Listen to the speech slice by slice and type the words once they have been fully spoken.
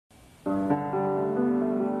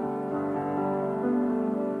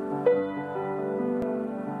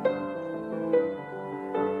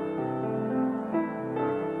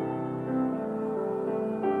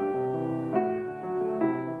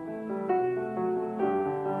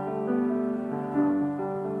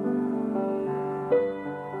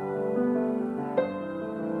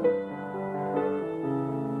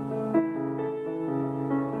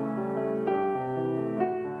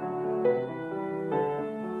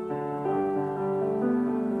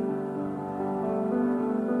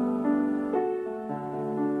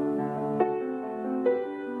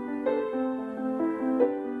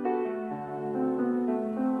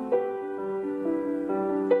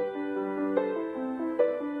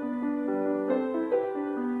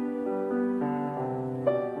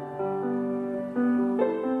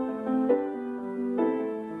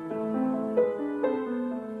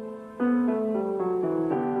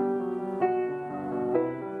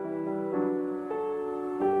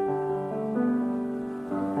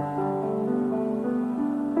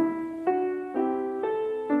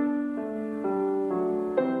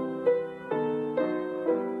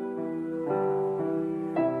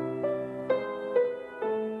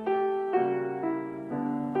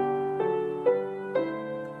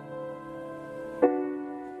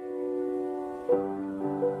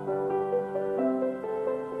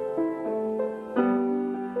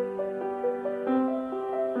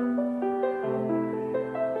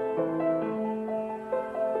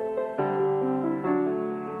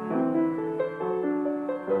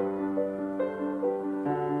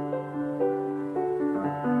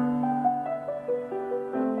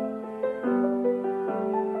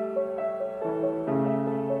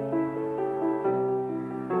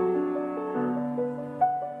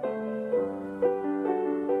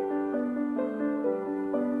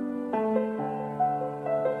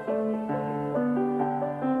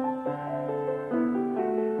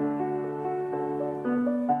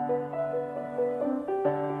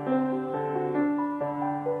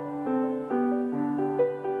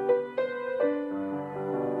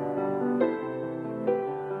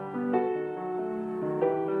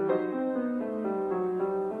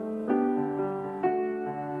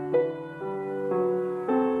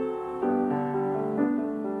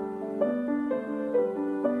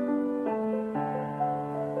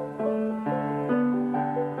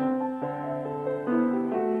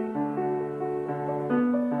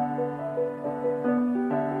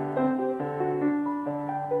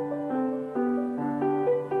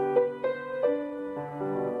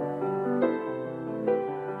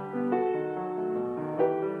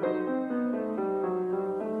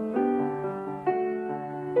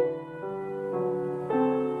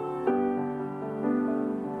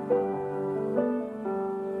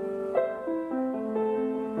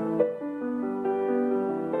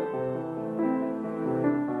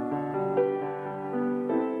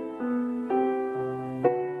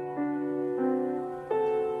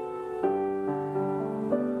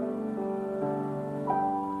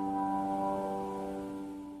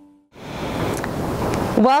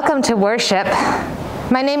Welcome to worship.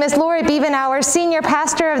 My name is Lori Biebenauer, senior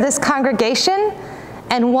pastor of this congregation,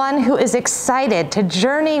 and one who is excited to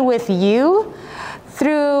journey with you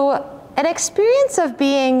through an experience of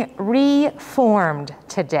being reformed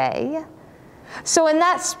today. So in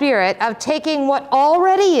that spirit of taking what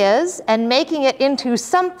already is and making it into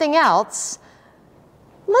something else,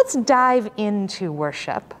 let's dive into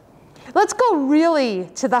worship. Let's go really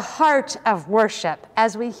to the heart of worship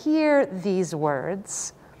as we hear these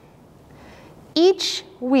words. Each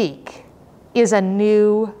week is a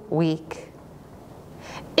new week.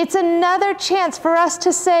 It's another chance for us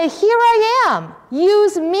to say, here I am,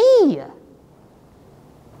 use me.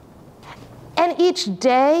 And each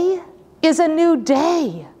day is a new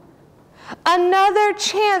day. Another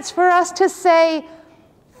chance for us to say,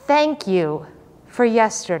 thank you for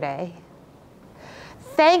yesterday.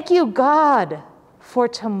 Thank you, God, for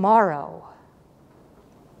tomorrow.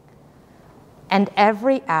 And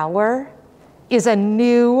every hour is a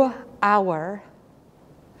new hour.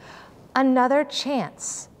 Another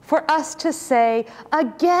chance for us to say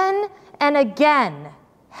again and again,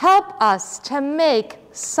 help us to make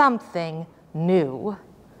something new.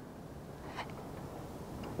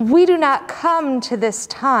 We do not come to this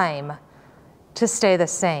time to stay the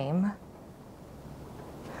same.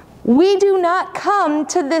 We do not come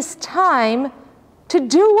to this time to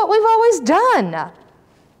do what we've always done.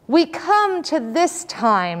 We come to this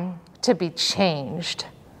time to be changed.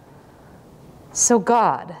 So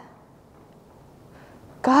God,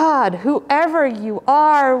 whoever you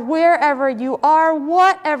are, wherever you are,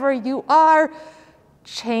 whatever you are,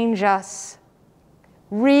 change us,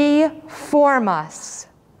 reform reform us.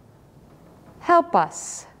 Help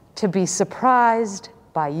us to be surprised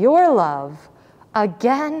by your love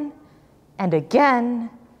again and again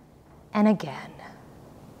and again.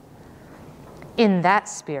 In that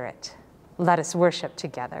spirit, let us worship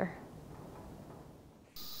together.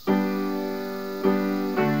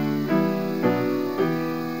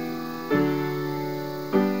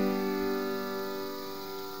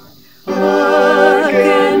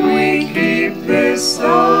 Again we keep this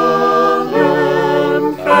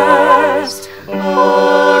solemn fast,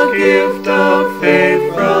 a gift of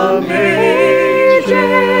faith from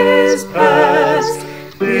ages past,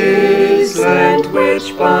 this Lent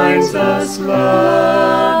which binds us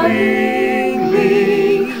lovingly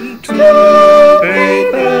to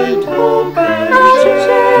faith and hope and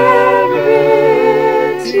charity.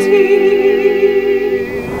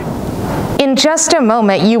 In just a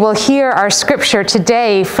moment, you will hear our scripture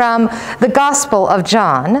today from the Gospel of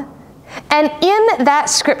John. And in that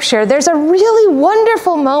scripture, there's a really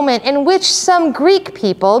wonderful moment in which some Greek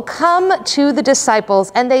people come to the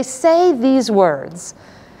disciples and they say these words.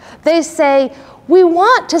 They say, "We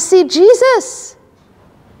want to see Jesus."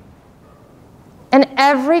 And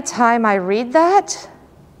every time I read that,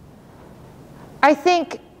 I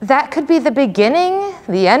think that could be the beginning,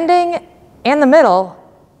 the ending, and the middle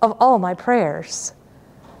of all my prayers.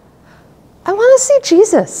 I want to see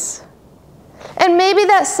Jesus. And maybe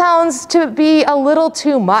that sounds to be a little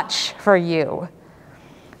too much for you.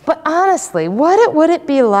 But honestly, what would it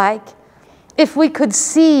be like if we could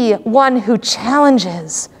see one who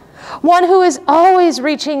challenges, one who is always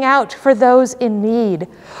reaching out for those in need,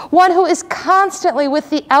 one who is constantly with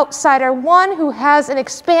the outsider, one who has an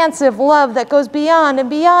expansive love that goes beyond and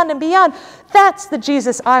beyond and beyond? That's the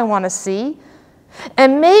Jesus I want to see.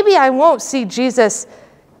 And maybe I won't see Jesus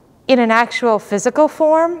in an actual physical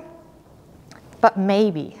form, but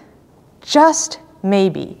maybe, just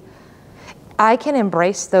maybe, I can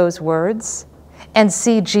embrace those words and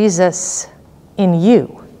see Jesus in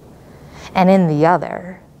you and in the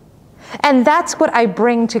other. And that's what I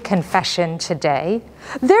bring to confession today.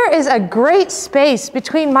 There is a great space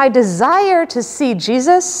between my desire to see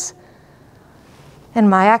Jesus and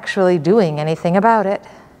my actually doing anything about it.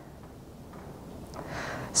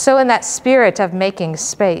 So in that spirit of making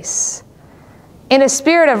space, in a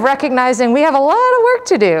spirit of recognizing we have a lot of work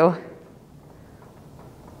to do,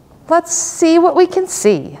 let's see what we can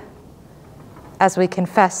see as we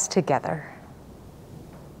confess together.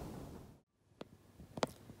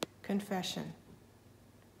 Confession.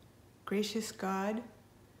 Gracious God,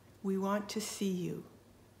 we want to see you.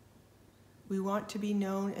 We want to be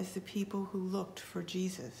known as the people who looked for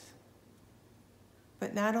Jesus.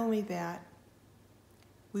 But not only that,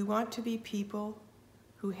 we want to be people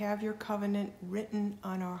who have your covenant written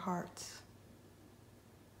on our hearts.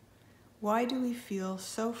 Why do we feel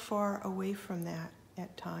so far away from that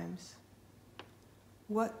at times?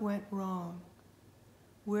 What went wrong?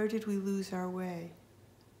 Where did we lose our way?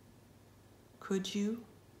 Could you,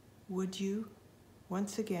 would you,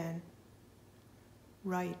 once again,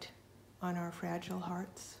 write on our fragile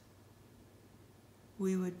hearts?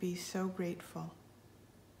 We would be so grateful.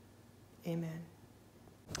 Amen.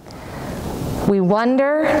 We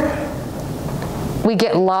wonder, we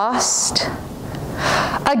get lost.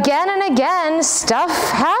 Again and again, stuff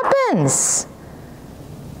happens.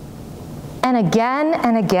 And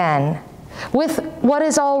again, with what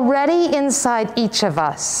is already inside each of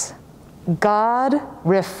us, God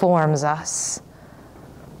reforms us.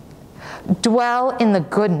 Dwell in the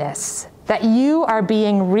goodness that you are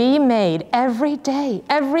being remade every day,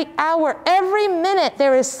 every hour, every minute.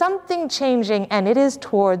 There is something changing, and it is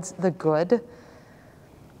towards the good.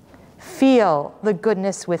 Feel the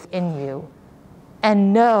goodness within you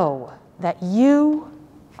and know that you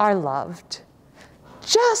are loved.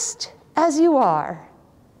 Just as you are,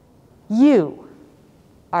 you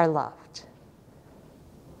are loved.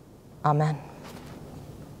 Amen.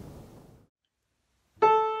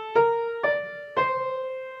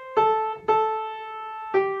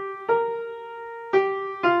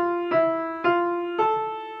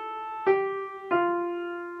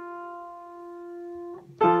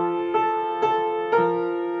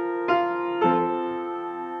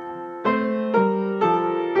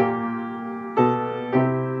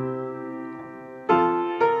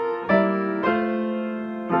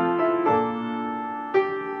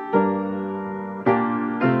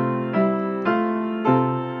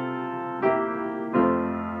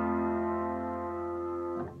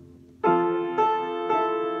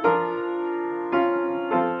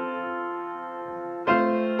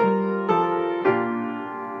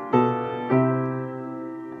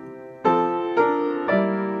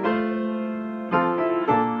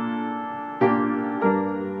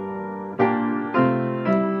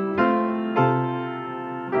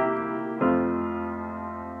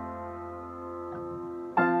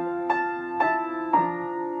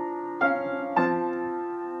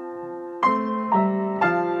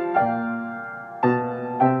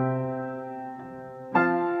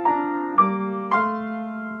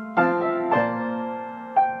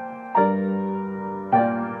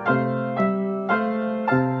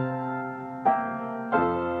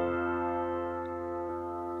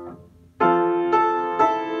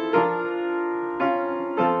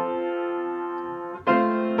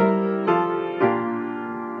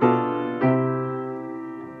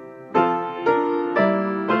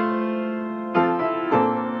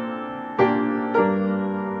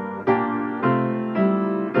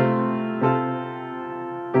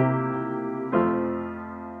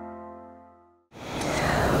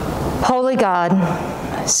 Holy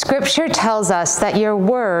God, Scripture tells us that your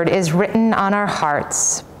word is written on our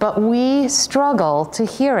hearts, but we struggle to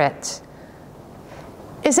hear it.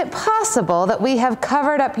 Is it possible that we have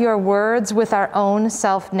covered up your words with our own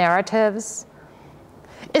self-narratives?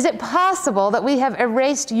 Is it possible that we have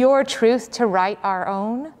erased your truth to write our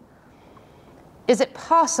own? Is it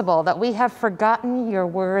possible that we have forgotten your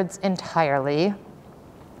words entirely?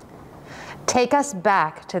 Take us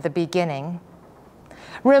back to the beginning.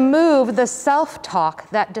 Remove the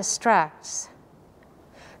self-talk that distracts.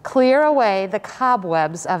 Clear away the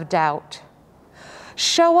cobwebs of doubt.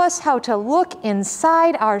 Show us how to look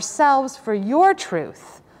inside ourselves for your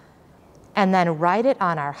truth, and then write it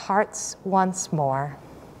on our hearts once more.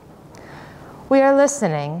 We are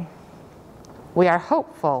listening. We are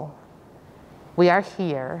hopeful. We are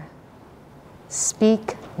here.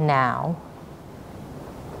 Speak now.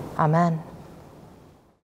 Amen.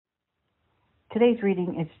 Today's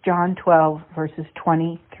reading is John 12, verses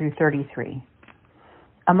 20 through 33.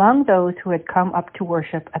 Among those who had come up to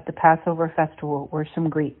worship at the Passover festival were some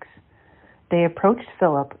Greeks. They approached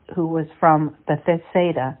Philip, who was from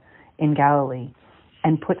Bethsaida in Galilee,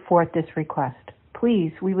 and put forth this request,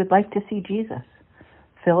 "Please, we would like to see Jesus."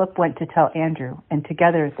 Philip went to tell Andrew, and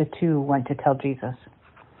together the two went to tell Jesus.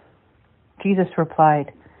 Jesus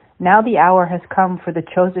replied, "Now the hour has come for the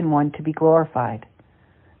chosen one to be glorified.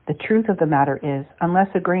 The truth of the matter is,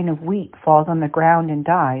 unless a grain of wheat falls on the ground and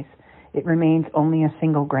dies, it remains only a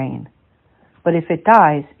single grain. But if it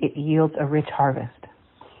dies, it yields a rich harvest.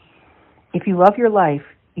 If you love your life,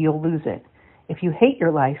 you'll lose it. If you hate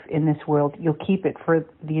your life in this world, you'll keep it for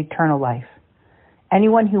the eternal life.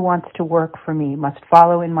 Anyone who wants to work for me must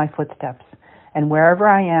follow in my footsteps, and wherever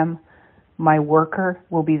I am, my worker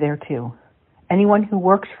will be there too. Anyone who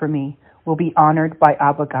works for me will be honored by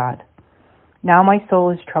Abba God. Now my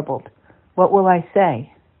soul is troubled. What will I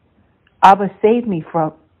say? Abba, save me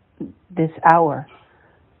from this hour.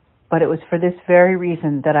 But it was for this very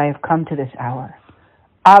reason that I have come to this hour.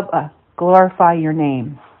 Abba, glorify your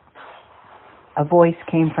name." A voice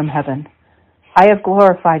came from heaven. "I have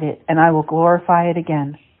glorified it, and I will glorify it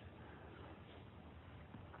again."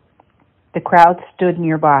 The crowd stood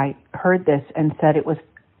nearby, heard this, and said it was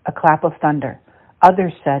a clap of thunder.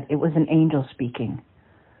 Others said it was an angel speaking.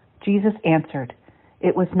 Jesus answered,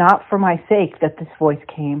 "It was not for my sake that this voice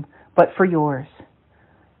came, but for yours.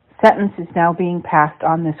 Sentence is now being passed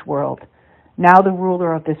on this world. Now the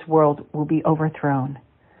ruler of this world will be overthrown.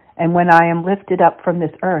 And when I am lifted up from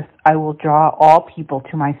this earth, I will draw all people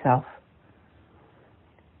to myself."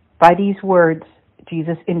 By these words,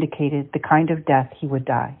 Jesus indicated the kind of death he would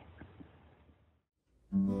die.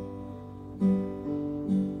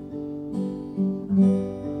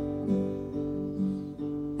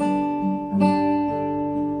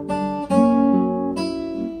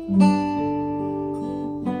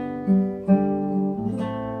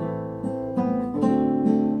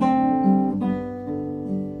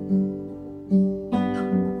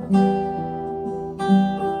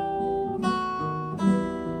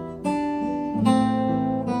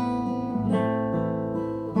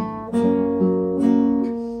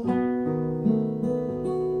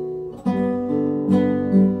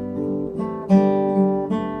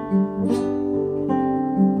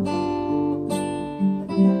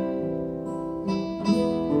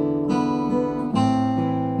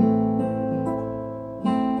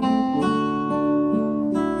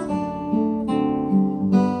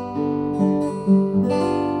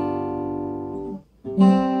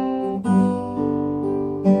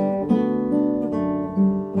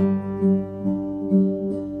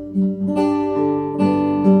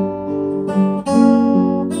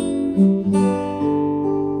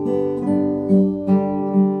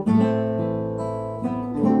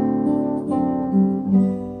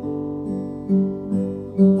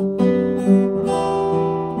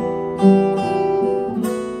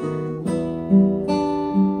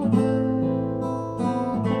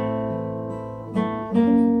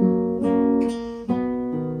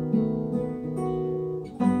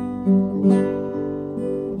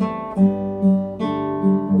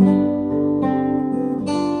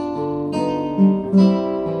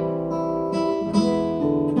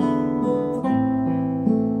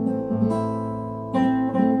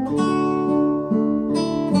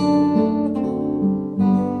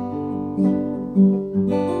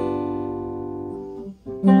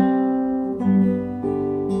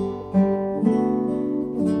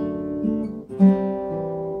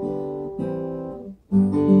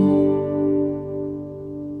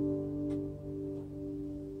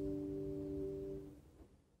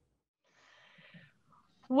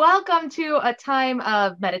 welcome to a time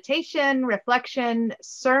of meditation, reflection,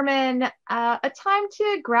 sermon, a time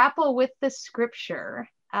to grapple with the scripture.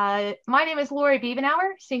 My name is Lori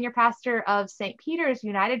Biebenauer, Senior Pastor of St. Peter's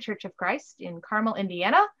United Church of Christ in Carmel,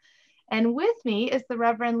 Indiana. And with me is the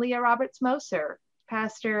Reverend Leah Roberts-Moser,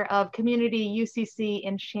 Pastor of Community UCC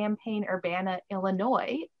in Champaign-Urbana,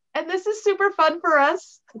 Illinois. And this is super fun for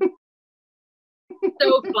us.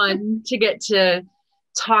 So fun to get to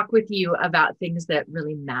talk with you about things that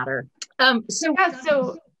really matter.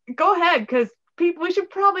 So go ahead, because we should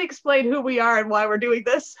probably explain who we are and why we're doing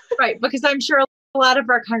this. Right, because I'm sure a lot of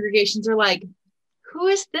our congregations are like, who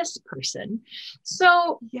is this person?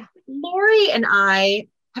 So yeah, Lori and I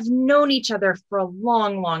have known each other for a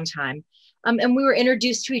long, long time. And we were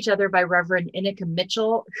introduced to each other by Reverend Inika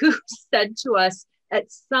Mitchell, who said to us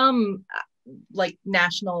at some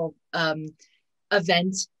national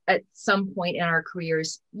event at some point in our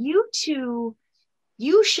careers, you two,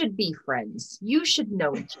 you should be friends. You should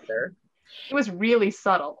know each other. It was really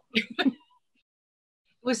subtle. It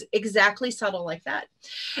was exactly subtle like that.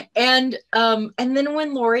 And then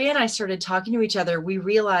when Lori and I started talking to each other, we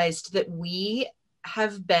realized that we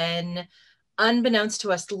have been, unbeknownst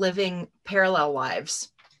to us, living parallel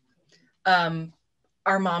lives.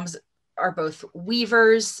 Our moms are both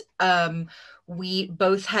weavers. We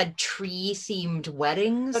both had tree-themed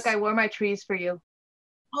weddings. Look, I wore my trees for you.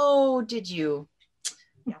 Oh, did you?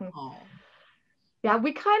 Yeah. Oh. Yeah,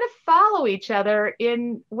 we kind of follow each other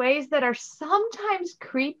in ways that are sometimes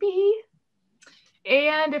creepy,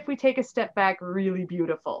 and if we take a step back, really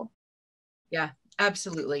beautiful. Yeah,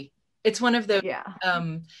 absolutely. It's one of those. Yeah.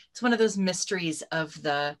 It's one of those mysteries of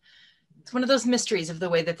the. It's one of those mysteries of the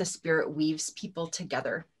way that the Spirit weaves people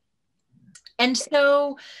together. And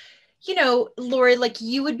so, you know, Lori, like,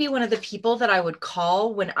 you would be one of the people that I would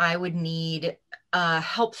call when I would need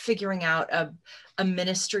help figuring out a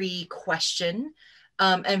ministry question,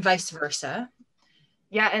 and vice versa.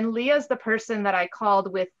 Yeah, and Leah's the person that I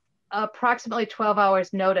called with approximately 12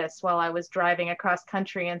 hours notice while I was driving across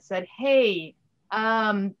country and said, hey,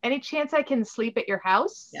 any chance I can sleep at your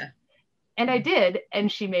house? Yeah. And I did,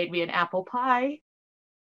 and she made me an apple pie.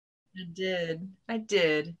 I did.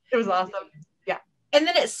 It was awesome. Yeah. And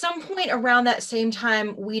then at some point around that same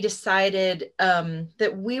time, we decided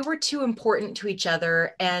that we were too important to each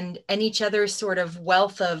other, and each other's sort of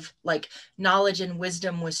wealth of like knowledge and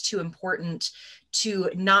wisdom was too important to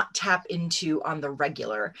not tap into on the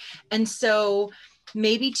regular. And so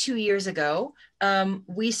maybe 2 years ago,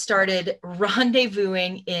 we started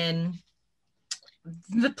rendezvousing in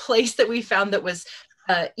the place that we found that was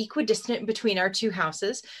equidistant between our two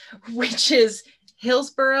houses, which is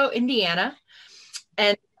Hillsboro, Indiana.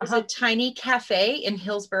 And there's a tiny cafe in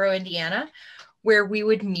Hillsboro, Indiana, where we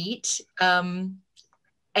would meet and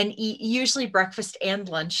eat usually breakfast and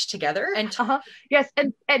lunch together. And yes,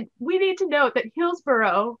 and we need to note that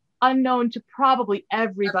Hillsboro, unknown to probably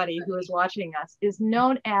everybody who is watching us, is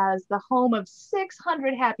known as the home of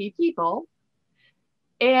 600 happy people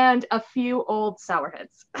and a few old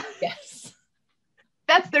sourheads. Yes.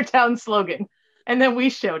 That's their town slogan. And then we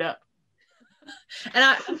showed up. And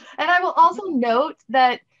I will also note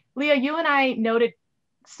that, Leah, you and I noted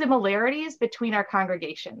similarities between our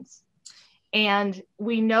congregations. And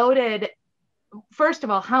we noted, first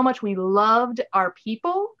of all, how much we loved our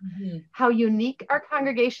people, how unique our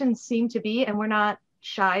congregations seem to be, and we're not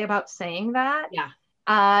shy about saying that. Yeah.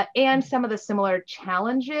 And some of the similar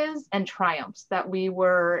challenges and triumphs that we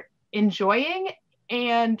were enjoying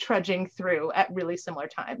and trudging through at really similar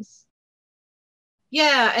times.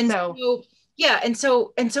 Yeah. And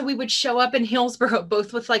so we would show up in Hillsboro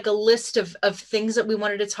both with like a list of things that we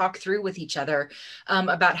wanted to talk through with each other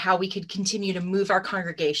about how we could continue to move our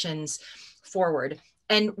congregations forward.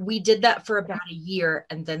 And we did that for about a year,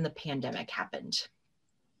 and then the pandemic happened.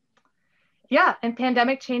 Yeah, and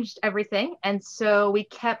pandemic changed everything. And so we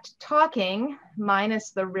kept talking,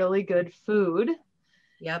 minus the really good food.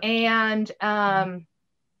 Yep. And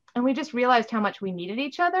we just realized how much we needed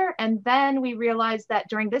each other. And then we realized that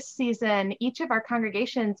during this season, each of our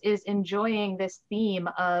congregations is enjoying this theme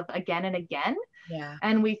of again and again. Yeah.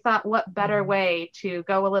 And we thought, what better way to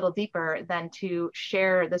go a little deeper than to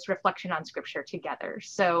share this reflection on scripture together.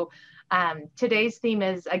 So today's theme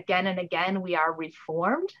is again and again, we are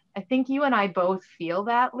reformed. I think you and I both feel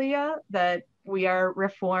that, Leah, that we are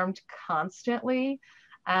reformed constantly.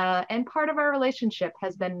 And part of our relationship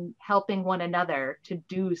has been helping one another to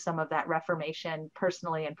do some of that reformation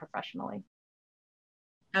personally and professionally.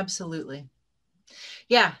 Absolutely.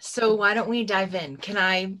 Yeah. So why don't we dive in? Can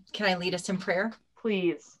I lead us in prayer?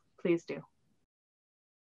 Please do.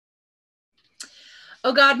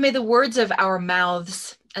 Oh God, may the words of our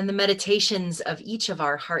mouths and the meditations of each of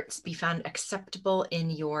our hearts be found acceptable in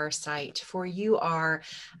your sight. For you are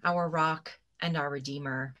our rock and our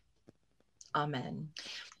Redeemer. Amen.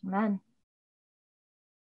 Amen.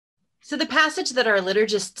 So the passage that our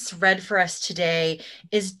liturgists read for us today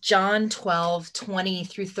is John 12, 20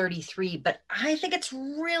 through 33. But I think it's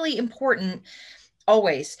really important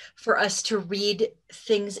always for us to read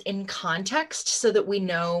things in context so that we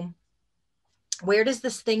know, where does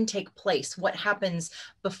this thing take place? What happens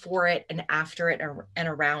before it and after it and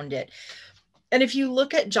around it? And if you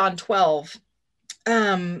look at John 12,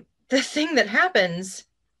 the thing that happens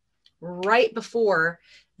right before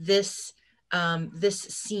this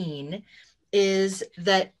scene is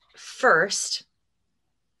that first,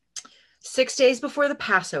 6 days before the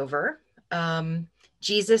Passover,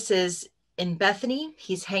 Jesus is in Bethany.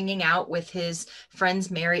 He's hanging out with his friends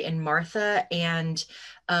Mary and Martha, and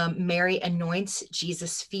Mary anoints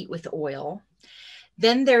Jesus' feet with oil.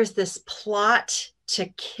 Then there's this plot to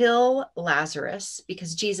kill Lazarus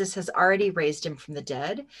because Jesus has already raised him from the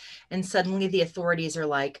dead. And suddenly the authorities are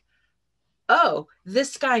like, oh,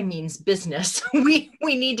 this guy means business. We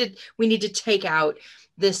need to take out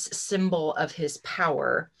this symbol of his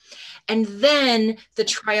power. And then the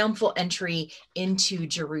triumphal entry into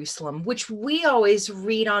Jerusalem, which we always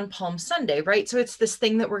read on Palm Sunday, right? So it's this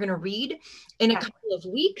thing that we're going to read in a couple of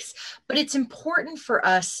weeks, but it's important for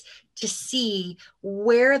us to see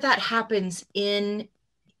where that happens in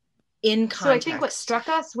context. So I think what struck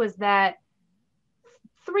us was that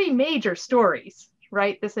three major stories,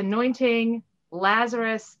 right? This anointing,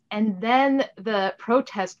 Lazarus, and then the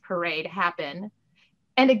protest parade happen.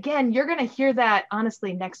 And again, you're going to hear that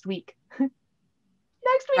honestly next week.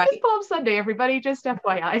 Next week is Palm Sunday, everybody, just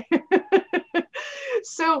FYI.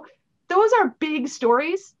 So those are big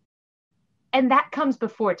stories. And that comes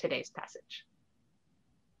before today's passage.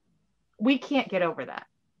 We can't get over that.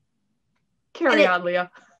 Carry on,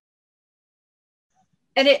 Leah.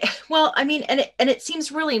 And it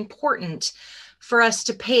seems really important for us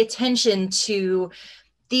to pay attention to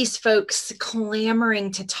these folks clamoring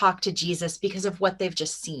to talk to Jesus because of what they've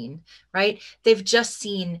just seen, right? They've just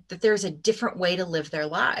seen that there's a different way to live their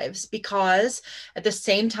lives, because at the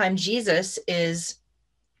same time, Jesus is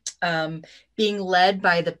being led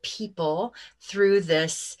by the people through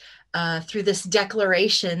this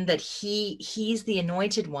declaration that he's the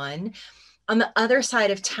anointed one. On the other side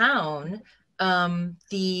of town,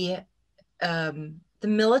 the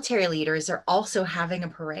military leaders are also having a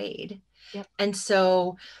parade. Yep. And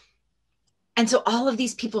so all of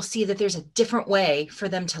these people see that there's a different way for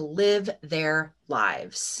them to live their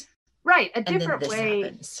lives. Right, a different way.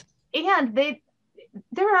 Happens. And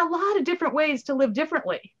there are a lot of different ways to live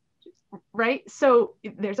differently, right? So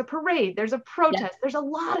there's a parade, there's a protest, there's a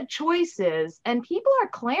lot of choices, and people are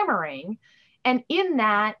clamoring. And in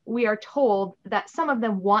that, we are told that some of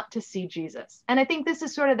them want to see Jesus. And I think this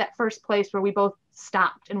is sort of that first place where we both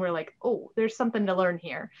stopped and we're like, oh, there's something to learn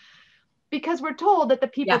here. Because we're told that the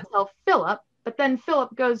people tell Philip, but then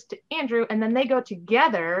Philip goes to Andrew, and then they go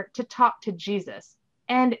together to talk to Jesus.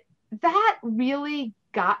 And that really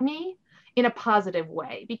got me in a positive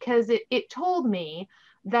way, because it told me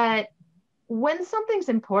that when something's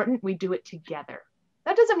important, we do it together.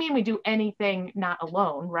 That doesn't mean we do anything not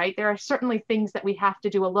alone, right? There are certainly things that we have to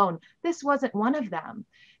do alone. This wasn't one of them.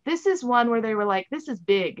 This is one where they were like, this is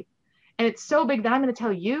big. And it's so big that I'm going to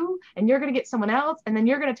tell you, and you're going to get someone else, and then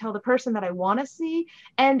you're going to tell the person that I want to see.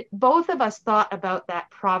 And both of us thought about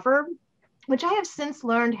that proverb, which I have since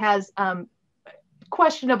learned has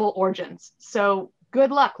questionable origins. So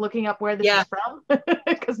good luck looking up where this is from,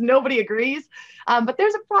 because nobody agrees. But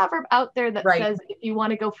there's a proverb out there that says, if you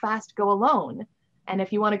want to go fast, go alone. And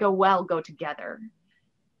if you want to go well, go together.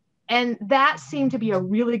 And that seemed to be a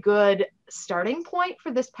really good starting point for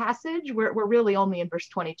this passage. We're really only in verse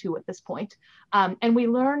 22 at this point. And we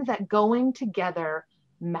learned that going together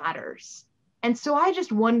matters. And so I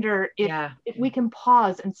just wonder if we can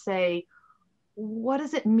pause and say, what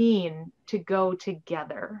does it mean to go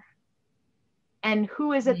together? And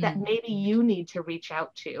who is it that maybe you need to reach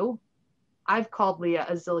out to? I've called Leah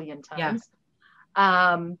a zillion times.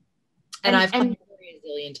 And I've called Lori a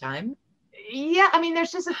zillion times. Yeah, I mean,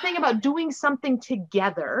 there's just a thing about doing something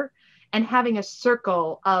together and having a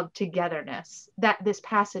circle of togetherness that this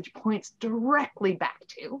passage points directly back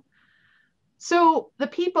to. So the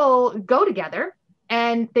people go together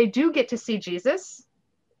and they do get to see Jesus,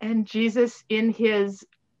 and Jesus, in his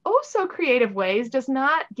oh so creative ways, does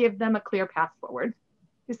not give them a clear path forward.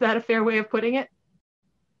 Is that a fair way of putting it?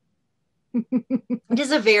 It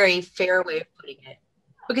is a very fair way of putting it,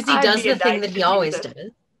 because he does the thing that he always does.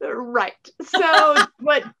 Right. So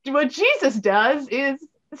what Jesus does is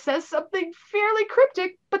says something fairly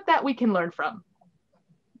cryptic, but that we can learn from.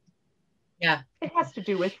 Yeah. It has to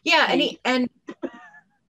do with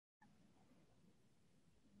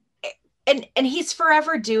and he's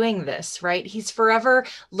forever doing this, right? He's forever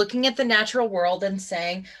looking at the natural world and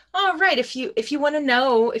saying, "Oh, right, if you want to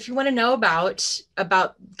know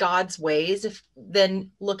about God's ways,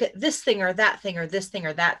 then look at this thing or that thing or this thing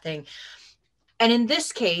or that thing." And in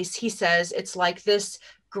this case, he says it's like this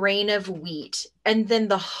grain of wheat. And then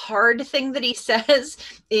the hard thing that he says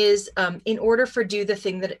is, in order for it to do the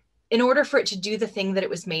thing that it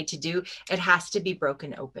was made to do, it has to be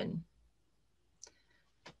broken open.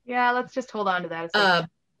 Yeah, let's just hold on to that a second.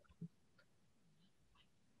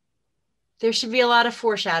 There should be a lot of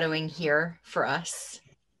foreshadowing here for us,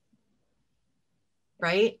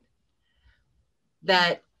 right?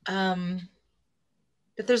 That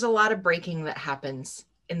there's a lot of breaking that happens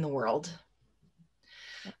in the world.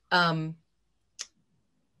 And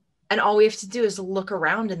all we have to do is look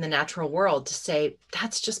around in the natural world to say,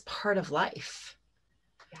 that's just part of life.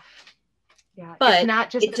 Yeah. But it's not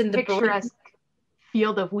just a picturesque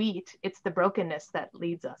field of wheat, it's the brokenness that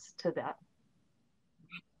leads us to that.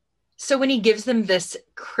 So when he gives them this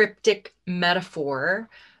cryptic metaphor,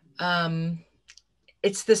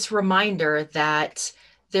 it's this reminder that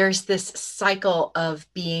there's this cycle of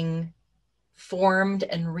being formed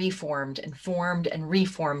and reformed and formed and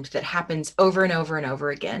reformed that happens over and over and over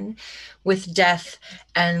again with death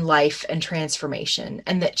and life and transformation,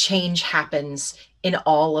 and that change happens in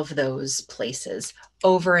all of those places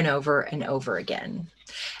over and over and over again.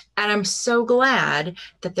 And I'm so glad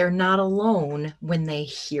that they're not alone when they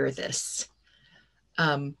hear this,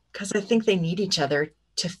 because I think they need each other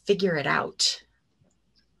to figure it out.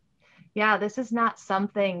 Yeah, this is not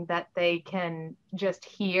something that they can just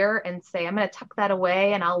hear and say, I'm going to tuck that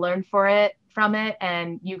away and I'll learn from it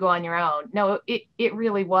and you go on your own. No, it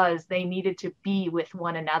really was. They needed to be with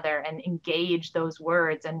one another and engage those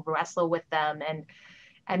words and wrestle with them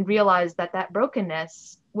and realize that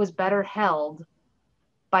brokenness was better held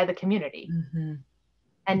by the community, mm-hmm.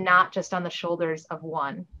 and not just on the shoulders of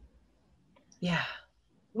one. Yeah.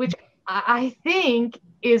 Which I think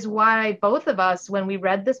is why both of us, when we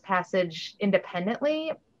read this passage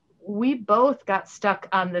independently, we both got stuck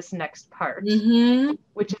on this next part, mm-hmm.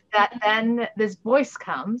 which is that then this voice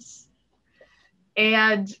comes.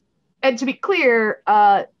 And to be clear,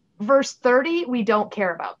 verse 30, we don't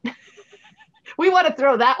care about. We want to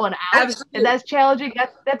throw that one out. Absolutely. And that's challenging.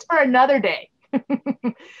 That's for another day.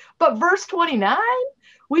 But verse 29,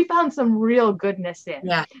 we found some real goodness in.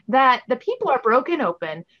 Yeah. That the people are broken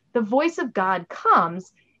open, the voice of God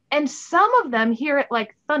comes, and some of them hear it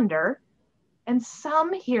like thunder, and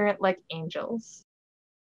some hear it like angels.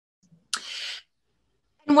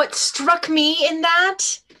 And what struck me in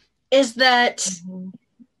that is that mm-hmm.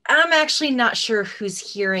 I'm actually not sure who's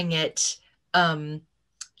hearing it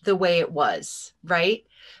the way it was, right?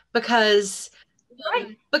 Because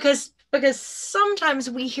sometimes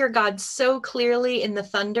we hear God so clearly in the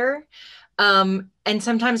thunder, and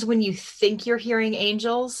sometimes when you think you're hearing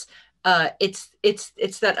angels, it's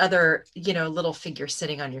that other, little figure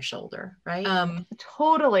sitting on your shoulder, right?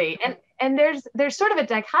 Totally. And there's sort of a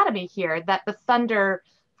dichotomy here that the thunder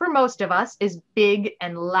for most of us is big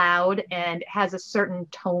and loud and has a certain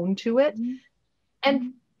tone to it. Mm-hmm.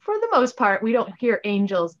 And for the most part, we don't hear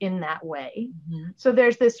angels in that way. Mm-hmm. So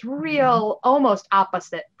there's this real, almost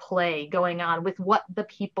opposite play going on with what the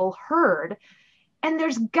people heard. And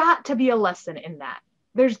there's got to be a lesson in that.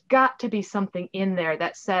 There's got to be something in there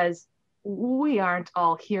that says, we aren't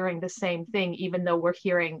all hearing the same thing, even though we're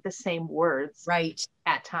hearing the same words, right,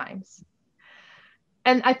 at times.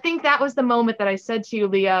 And I think that was the moment that I said to you,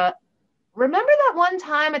 Leah, remember that one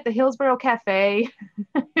time at the Hillsborough Cafe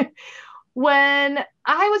when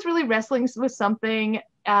I was really wrestling with something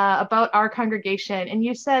about our congregation, and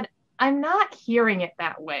you said, I'm not hearing it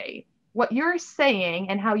that way. What you're saying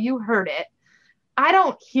and how you heard it, I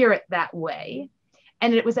don't hear it that way.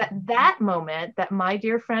 And it was at that moment that my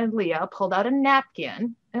dear friend Leah pulled out a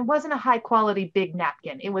napkin. It wasn't a high quality big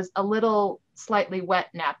napkin. It was a little slightly wet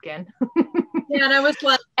napkin. Yeah, and I was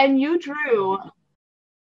like, and you drew.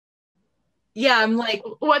 Yeah, I'm like,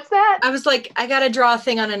 what's that? I was like, I got to draw a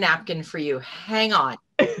thing on a napkin for you. Hang on.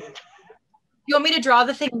 You want me to draw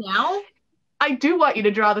the thing now? I do want you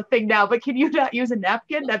to draw the thing now, but can you not use a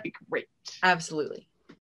napkin? That'd be great. Absolutely.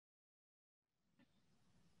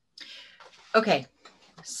 Okay.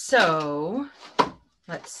 So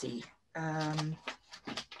let's see.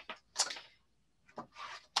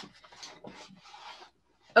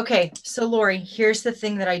 Okay, so Lori, here's the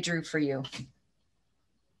thing that I drew for you.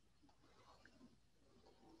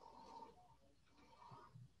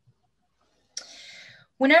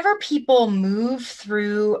 Whenever people move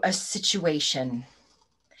through a situation,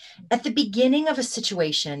 at the beginning of a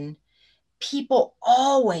situation, people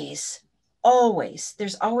always,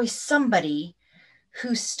 there's always somebody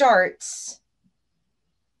who starts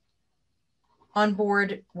on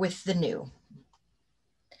board with the new.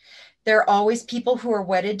 There are always people who are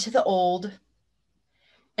wedded to the old,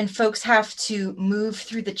 and folks have to move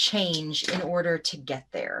through the change in order to get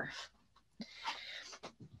there.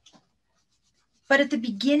 But at the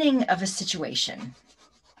beginning of a situation,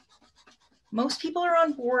 most people are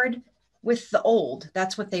on board with the old.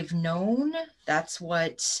 That's what they've known. That's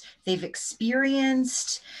what they've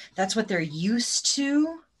experienced. That's what they're used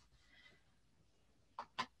to.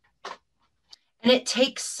 And it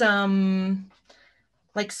takes some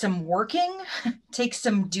working, it takes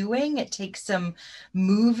some doing, it takes some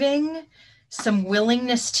moving, some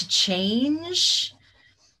willingness to change,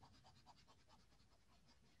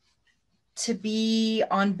 to be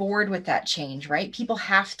on board with that change, right? People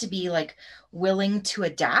have to be like willing to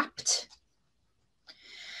adapt.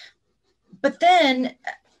 But then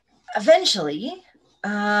eventually,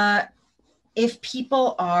 if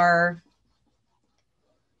people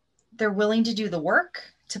they're willing to do the work,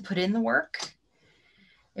 to put in the work,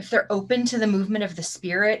 if they're open to the movement of the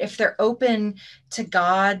Spirit, if they're open to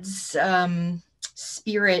God's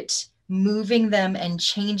Spirit moving them and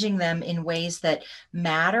changing them in ways that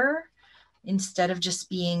matter, instead of just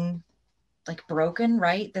being like broken,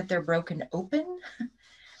 right? That they're broken open,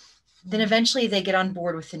 then eventually they get on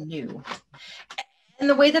board with the new. And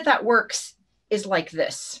the way that works is like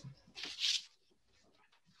this.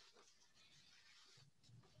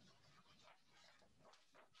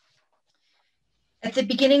 At the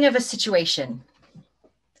beginning of a situation,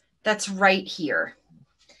 that's right here.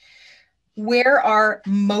 Where are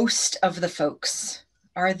most of the folks?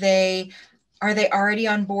 Are they already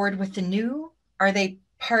on board with the new? Are they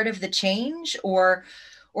part of the change, or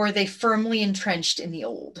are they firmly entrenched in the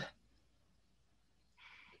old?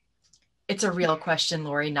 It's a real question,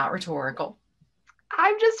 Lori, not rhetorical.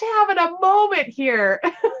 I'm just having a moment here.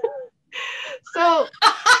 So,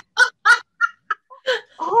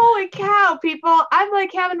 holy cow, people. I'm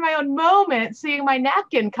like having my own moment seeing my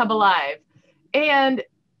napkin come alive. And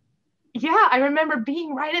yeah, I remember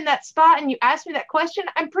being right in that spot, and you asked me that question.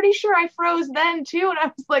 I'm pretty sure I froze then too. And I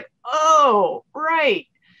was like, oh, right.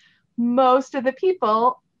 Most of the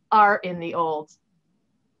people are in the old,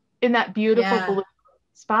 in that beautiful blue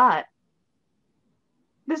spot.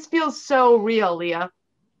 This feels so real, Leah.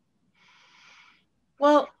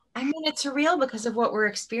 Well, I mean, it's real because of what we're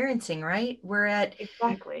experiencing, right? We're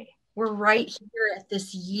right here at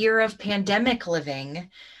this year of pandemic living.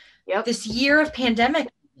 Yep. This year of pandemic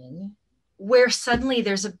living, where suddenly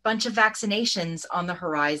there's a bunch of vaccinations on the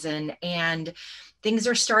horizon and things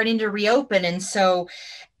are starting to reopen. And so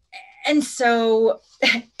things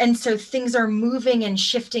are moving and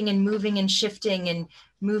shifting and moving and shifting and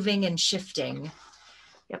moving and shifting.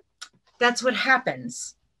 Yep. That's what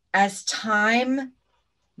happens as time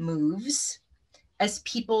moves, as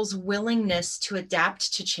people's willingness to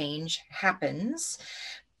adapt to change happens,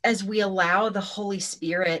 as we allow the Holy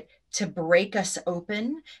Spirit to break us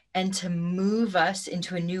open and to move us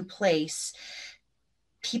into a new place.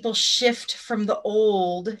 People shift from the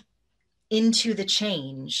old into the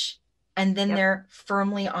change, and then they're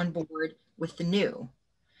firmly on board with the new.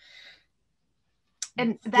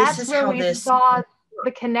 And that's where we saw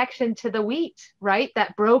the connection to the wheat, right?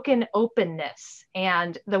 That broken openness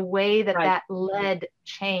and the way that led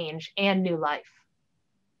change and new life.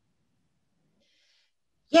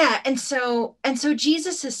 Yeah. And so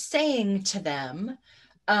Jesus is saying to them,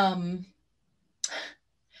 all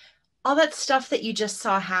that stuff that you just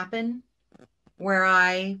saw happen, where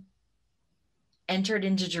I entered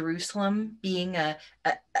into Jerusalem being a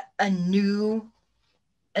new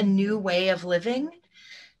way of living.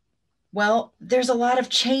 Well, there's a lot of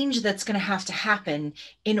change that's going to have to happen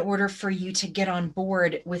in order for you to get on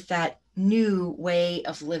board with that new way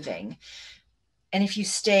of living. And if you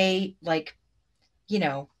stay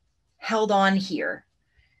held on here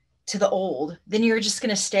to the old, then you're just going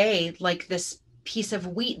to stay like this piece of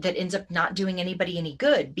wheat that ends up not doing anybody any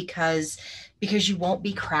good because you won't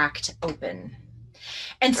be cracked open.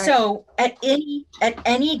 And so at any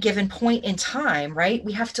given point in time, right,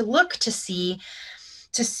 we have to look to see,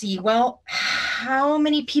 well, how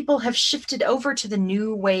many people have shifted over to the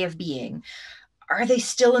new way of being? Are they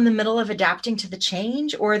still in the middle of adapting to the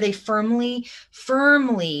change, or are they firmly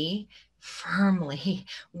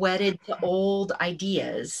wedded to old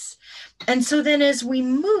ideas? And so then as we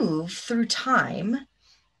move through time,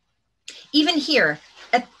 even here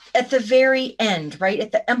at the very end, right,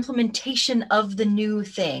 at the implementation of the new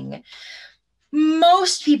thing,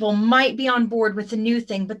 most people might be on board with the new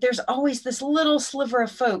thing, but there's always this little sliver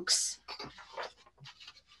of folks,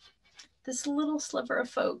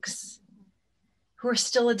 who are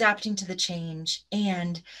still adapting to the change,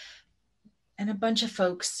 and a bunch of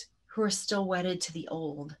folks who are still wedded to the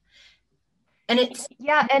old. And it's,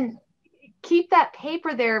 yeah, and keep that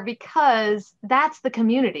paper there, because that's the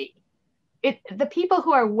community. The people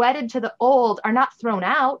who are wedded to the old are not thrown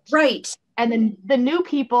out. right. And then the new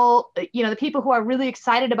people, the people who are really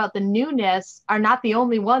excited about the newness are not the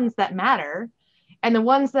only ones that matter. And the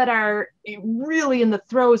ones that are really in the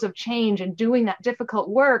throes of change and doing that difficult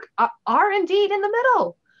work are indeed in the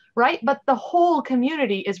middle, right? But the whole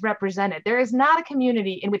community is represented. There is not a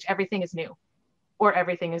community in which everything is new or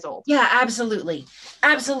everything is old. Yeah, absolutely.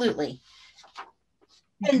 Absolutely.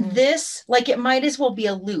 And this, like, it might as well be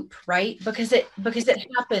a loop, right? Because it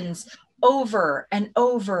happens over and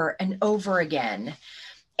over and over again.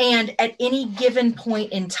 And at any given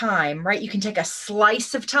point in time, right, you can take a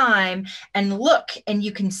slice of time and look, and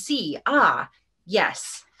you can see,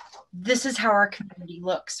 yes, this is how our community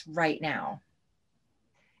looks right now.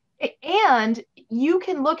 And you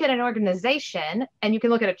can look at an organization and you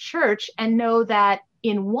can look at a church and know that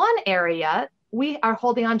in one area, we are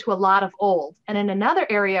holding on to a lot of old. And in another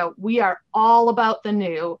area, we are all about the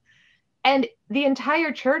new. And the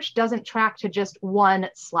entire church doesn't track to just one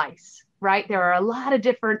slice, right? There are a lot of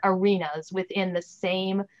different arenas within the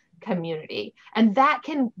same community. And that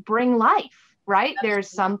can bring life, right? There's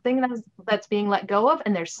something that's being let go of,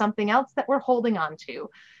 and there's something else that we're holding on to.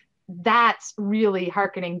 That's really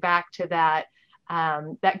hearkening back to that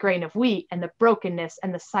grain of wheat and the brokenness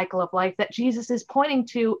and the cycle of life that Jesus is pointing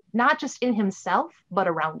to, not just in himself, but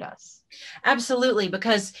around us. Absolutely,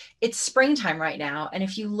 because it's springtime right now. And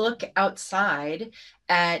if you look outside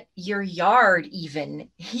at your yard, even,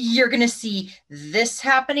 you're going to see this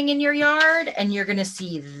happening in your yard, and you're going to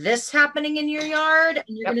see this happening in your yard,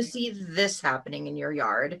 and you're going to see this happening in your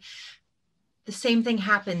yard. The same thing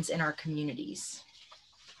happens in our communities.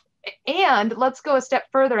 And let's go a step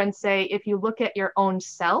further and say, if you look at your own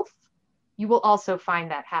self, you will also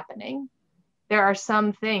find that happening. There are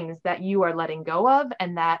some things that you are letting go of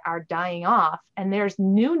and that are dying off. And there's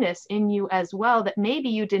newness in you as well that maybe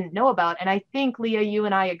you didn't know about. And I think, Leah, you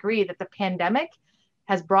and I agree that the pandemic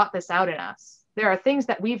has brought this out in us. There are things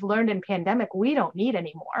that we've learned in pandemic we don't need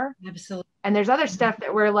anymore. Absolutely. And there's other stuff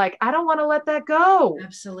that we're like, I don't want to let that go.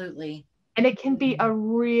 Absolutely. And it can be a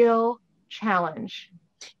real challenge,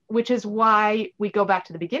 which is why we go back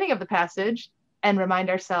to the beginning of the passage and remind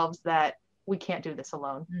ourselves that we can't do this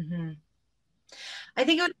alone. Mm-hmm. I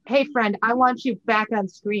think hey, friend, I want you back on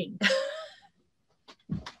screen.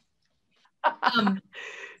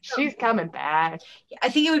 She's coming back. I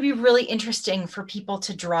think it would be really interesting for people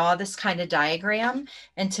to draw this kind of diagram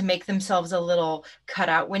and to make themselves a little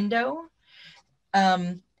cutout window,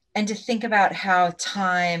 and to think about how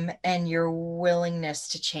time and your willingness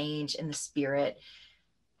to change in the Spirit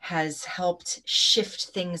has helped shift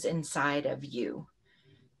things inside of you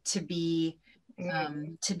to be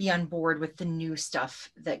on board with the new stuff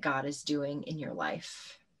that God is doing in your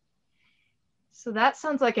life. So that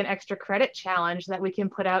sounds like an extra credit challenge that we can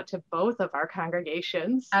put out to both of our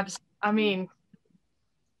congregations. Absolutely. I mean,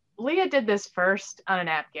 Leah did this first on a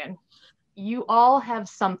napkin. You all have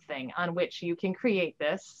something on which you can create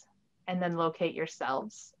this and then locate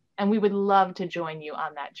yourselves. And we would love to join you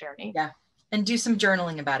on that journey. Yeah. And do some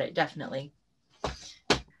journaling about it, definitely.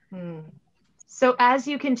 So as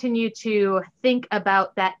you continue to think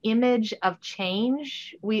about that image of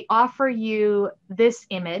change, we offer you this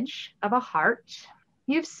image of a heart.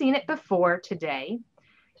 You've seen it before today,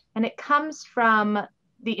 and it comes from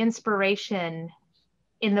the inspiration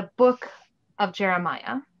in the book of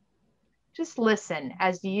Jeremiah. Just listen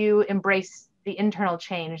as you embrace the internal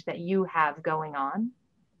change that you have going on.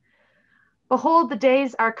 Behold, the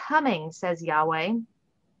days are coming, says Yahweh,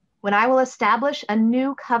 when I will establish a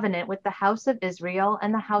new covenant with the house of Israel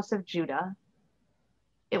and the house of Judah.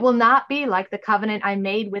 It will not be like the covenant I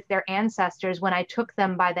made with their ancestors when I took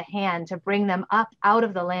them by the hand to bring them up out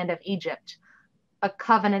of the land of Egypt, a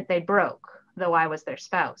covenant they broke, though I was their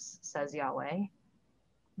spouse, says Yahweh.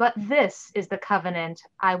 But this is the covenant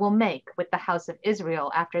I will make with the house of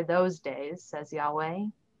Israel after those days, says Yahweh.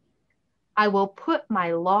 I will put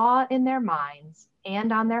my law in their minds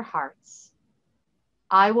and on their hearts.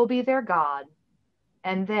 I will be their God,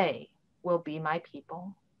 and they will be my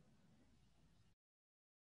people.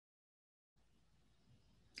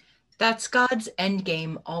 That's God's end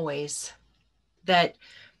game always. That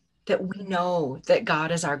that we know that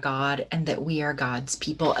God is our God and that we are God's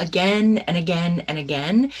people. Again and again and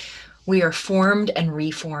again, we are formed and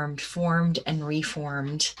reformed, formed and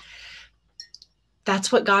reformed. That's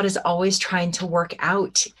what God is always trying to work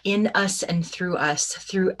out in us and through us,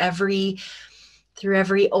 through every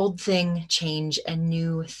old thing, change, and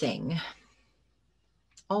new thing.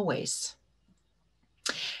 Always.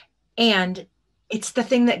 And it's the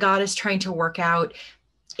thing that God is trying to work out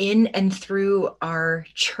in and through our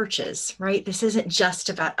churches, right? This isn't just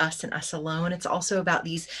about us and us alone. It's also about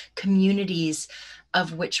these communities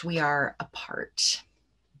of which we are a part.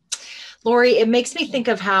 Lori, it makes me think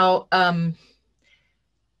of how it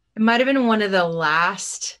might have been one of the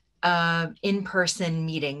last in-person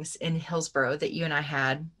meetings in Hillsboro that you and I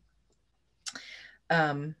had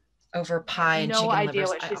over pie and chicken livers. No idea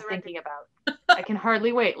what she's thinking about. I can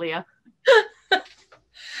hardly wait, Leah.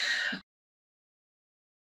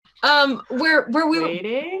 Where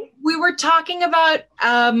we were talking about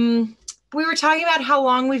how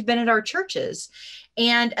long we've been at our churches.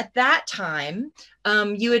 And at that time,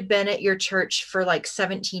 you had been at your church for like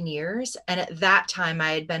 17 years. And at that time,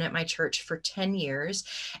 I had been at my church for 10 years.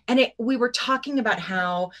 And we were talking about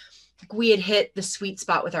how we had hit the sweet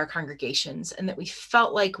spot with our congregations and that we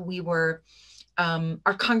felt like we were,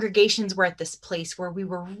 our congregations were at this place where we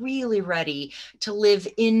were really ready to live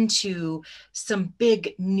into some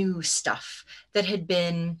big new stuff that had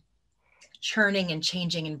been churning and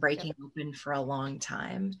changing and breaking open for a long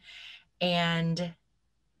time. And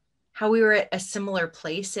how we were at a similar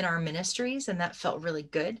place in our ministries, and that felt really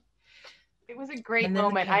good. It was a great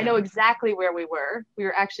moment. I know exactly where we were. We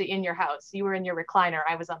were actually in your house. You were in your recliner.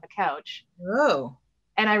 I was on the couch. Oh.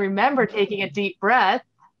 And I remember taking a deep breath.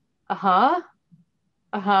 It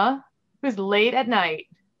was late at night.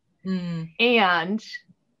 And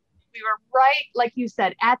we were right, like you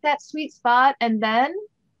said, at that sweet spot. And then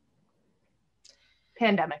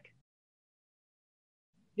pandemic.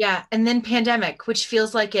 Yeah. And then pandemic, which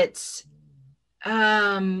feels like it's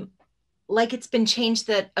been changed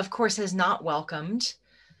that, of course, is not welcomed.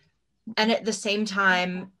 And at the same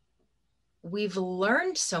time, we've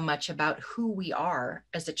learned so much about who we are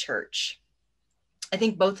as a church. I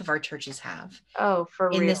think both of our churches have. Oh, for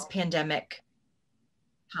real. In this pandemic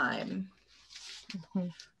time.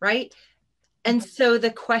 Right? And so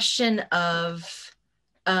the question of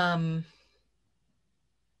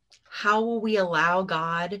how will we allow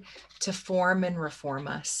God to form and reform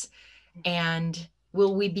us? And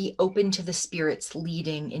will we be open to the Spirit's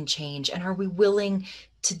leading in change? And are we willing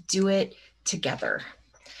to do it together?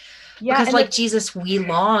 Yeah, because like Jesus, we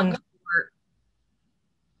long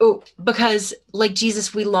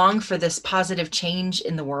for this positive change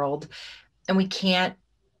in the world, and we can't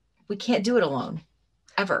do it alone,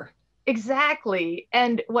 ever. Exactly.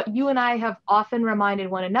 And what you and I have often reminded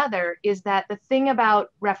one another is that the thing about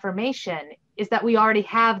Reformation is that we already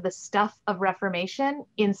have the stuff of Reformation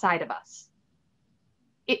inside of us.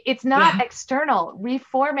 It's not external.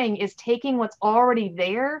 Reforming is taking what's already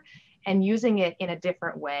there and using it in a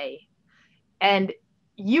different way. And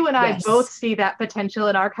you and I both see that potential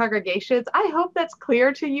in our congregations. I hope that's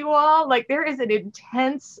clear to you all. Like, there is an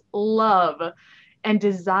intense love and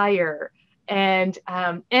desire and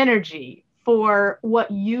energy for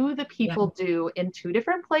what you, the people, do in two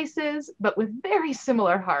different places, but with very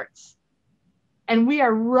similar hearts. And we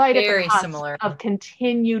are right at the cusp of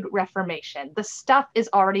continued reformation. The stuff is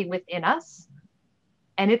already within us,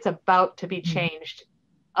 and it's about to be changed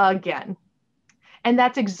again. And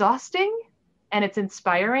that's exhausting, and it's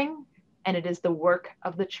inspiring, and it is the work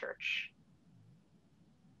of the church.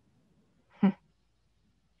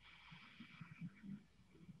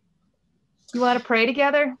 You want to pray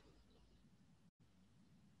together?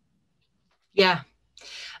 Yeah.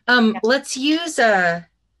 Let's use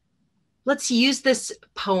this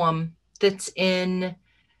poem that's in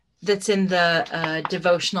the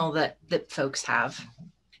devotional that folks have.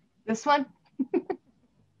 This one?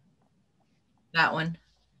 That one.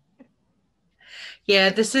 Yeah,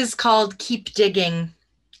 this is called Keep Digging,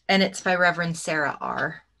 and it's by Reverend Sarah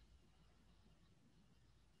R.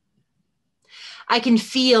 I can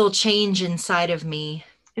feel change inside of me.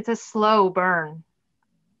 It's a slow burn.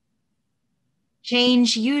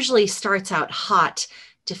 Change usually starts out hot,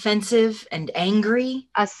 defensive, and angry.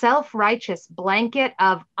 A self-righteous blanket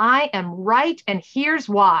of I am right and here's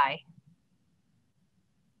why.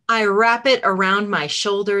 I wrap it around my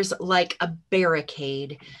shoulders like a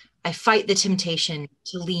barricade. I fight the temptation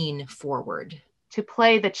to lean forward. To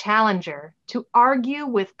play the challenger, to argue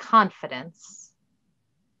with confidence.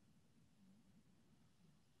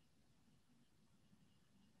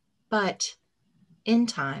 But in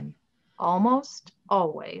time, almost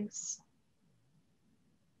always.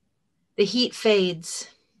 The heat fades.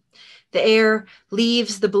 The air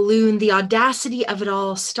leaves the balloon. The audacity of it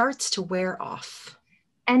all starts to wear off.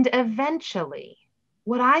 And eventually,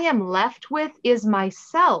 what I am left with is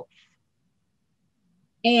myself.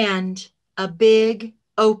 And a big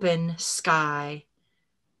open sky.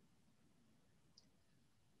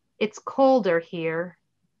 It's colder here.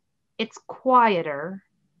 It's quieter.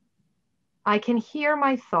 I can hear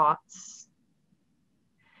my thoughts.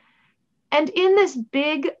 And in this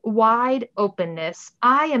big, wide openness,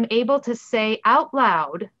 I am able to say out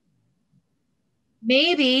loud,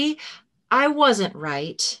 maybe I wasn't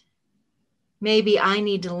right. Maybe I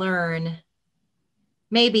need to learn.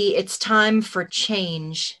 Maybe it's time for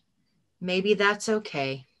change. Maybe that's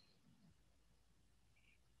okay.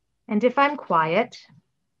 And if I'm quiet,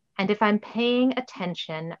 and if I'm paying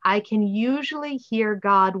attention, I can usually hear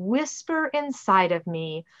God whisper inside of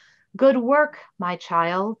me, "Good work, my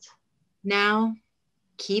child." Now,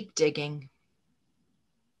 keep digging.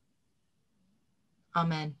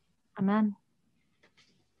 Amen. Amen.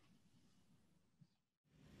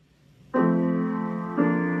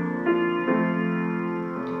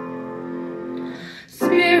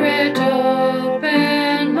 Spirit,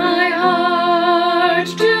 open my heart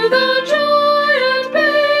to the joy and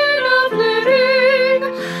pain of living.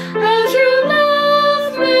 As you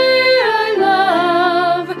love, may I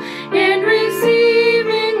love in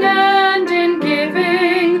receiving and in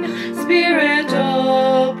giving. Spirit,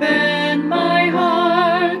 open my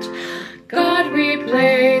heart. God,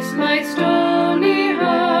 replace my stony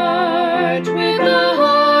heart with a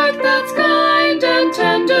heart that's kind and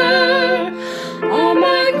tender. All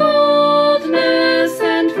my coldness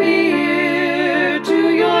and fear, to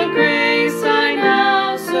your grace I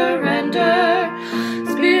now surrender.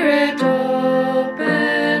 Spirit,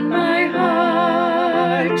 open my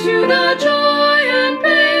heart to the joy and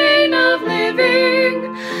pain of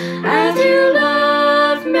living. As you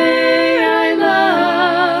love, may I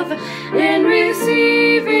love in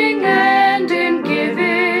receiving and in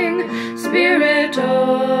giving. Spirit,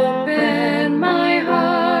 open my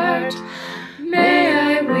heart. May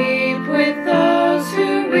I weep with those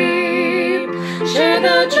who weep, share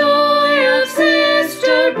the joy of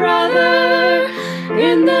sister, brother,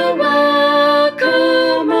 in the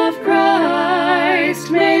welcome of Christ.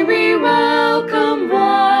 May we welcome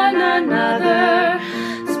one another.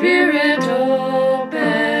 Spirit,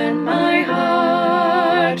 open my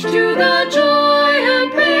heart to the joy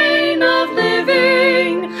and pain of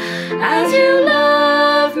living. As you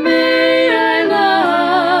love, may I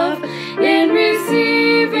love in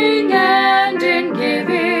receiving and in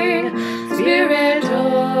giving. Spirit,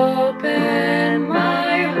 open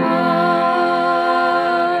my heart.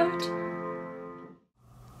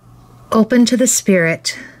 Open to the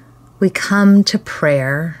Spirit, we come to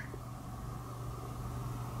prayer.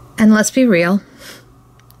 And let's be real,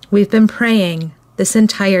 we've been praying this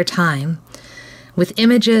entire time with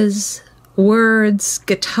images, words,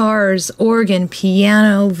 guitars, organ,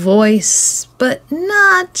 piano, voice, but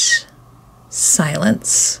not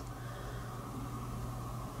silence.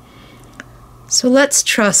 So let's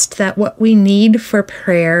trust that what we need for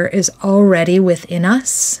prayer is already within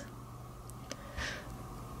us.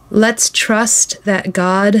 Let's trust that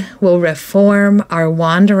God will reform our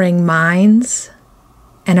wandering minds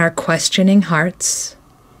and our questioning hearts.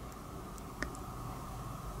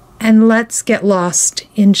 And let's get lost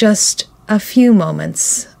in just a few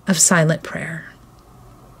moments of silent prayer.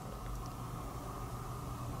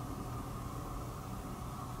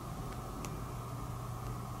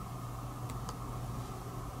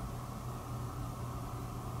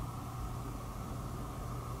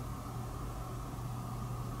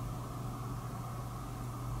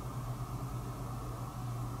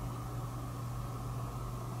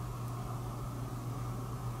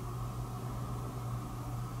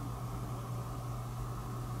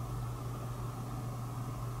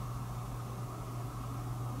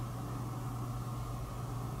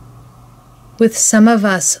 With some of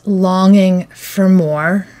us longing for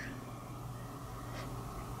more,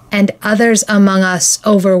 and others among us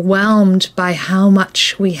overwhelmed by how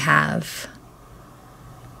much we have,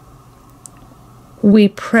 we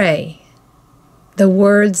pray the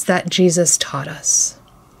words that Jesus taught us.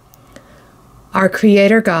 Our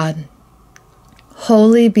Creator God,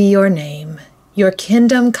 holy be your name, your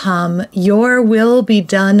kingdom come, your will be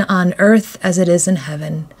done on earth as it is in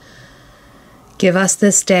heaven. Give us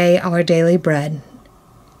this day our daily bread,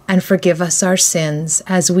 and forgive us our sins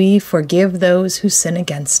as we forgive those who sin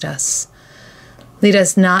against us. Lead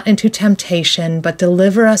us not into temptation, but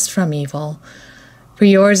deliver us from evil. For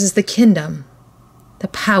yours is the kingdom, the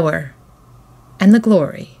power, and the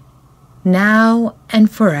glory, now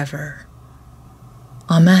and forever.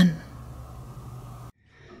 Amen.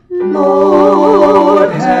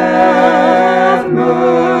 Lord, have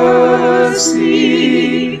mercy.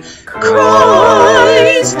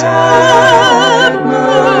 Christ, have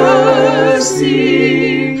mercy.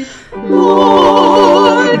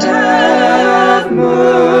 Lord, have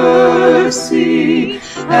mercy.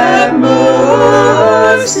 Have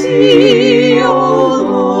mercy, O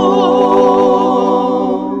Lord.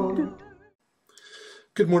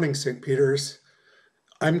 Good morning, St. Peter's.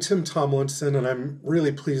 I'm Tim Tomlinson, and I'm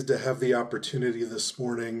really pleased to have the opportunity this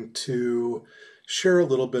morning to share a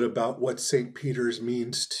little bit about what St. Peter's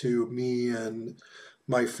means to me and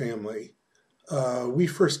my family. We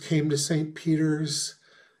first came to St. Peter's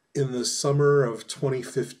in the summer of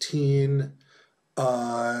 2015,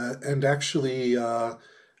 and actually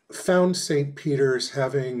found St. Peter's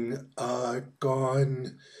having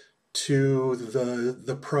gone to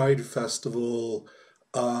the Pride Festival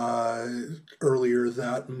earlier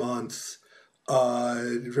that month,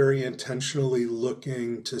 very intentionally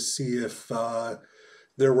looking to see if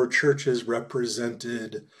there were churches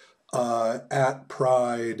represented at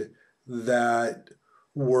Pride that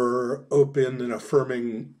were open and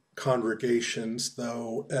affirming congregations,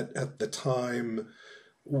 though at the time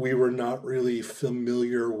we were not really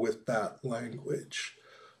familiar with that language.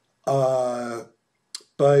 But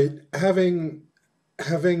having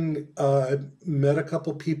met a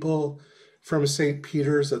couple people from St.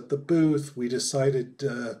 Peter's at the booth, we decided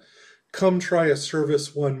to come try a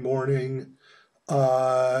service one morning,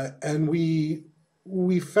 and we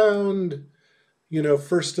found,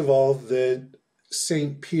 first of all, that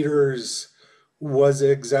St. Peter's was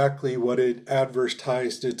exactly what it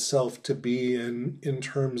advertised itself to be in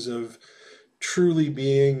terms of truly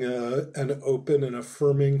being an open and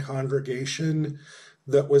affirming congregation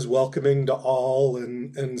that was welcoming to all,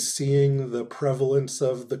 and seeing the prevalence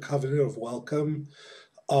of the covenant of welcome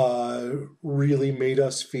really made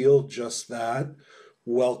us feel just that,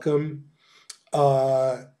 welcome.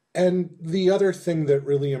 And the other thing that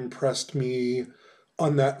really impressed me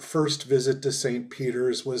on that first visit to St.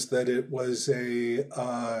 Peter's was that it was a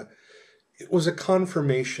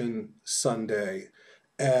confirmation Sunday,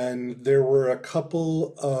 and there were a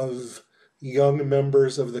couple of young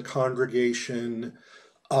members of the congregation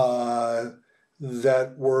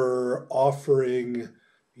that were offering,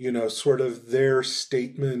 sort of their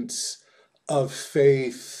statements of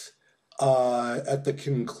faith at the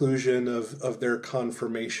conclusion of their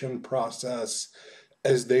confirmation process,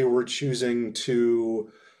 as they were choosing to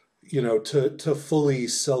fully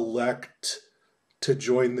select to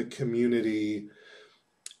join the community.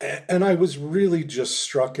 And I was really just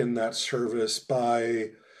struck in that service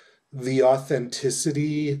by the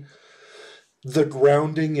authenticity, the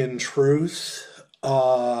grounding in truth,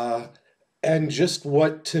 and just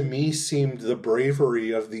what to me seemed the bravery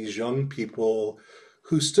of these young people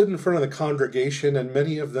who stood in front of the congregation, and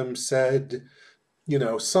many of them said,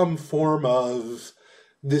 some form of,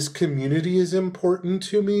 this community is important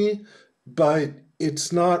to me, but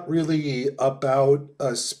it's not really about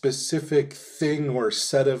a specific thing or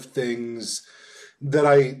set of things that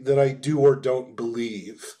I do or don't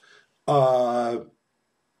believe. And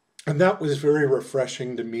that was very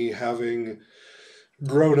refreshing to me, having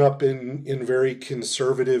grown up in very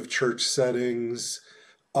conservative church settings,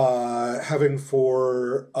 having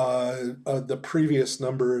for the previous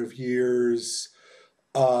number of years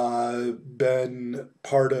been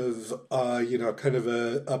part of, kind of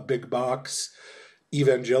a big box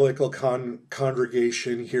evangelical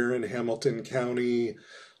congregation here in Hamilton County,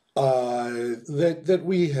 that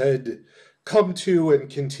we had come to and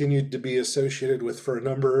continued to be associated with for a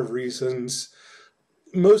number of reasons,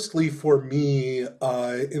 mostly for me,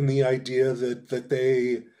 in the idea that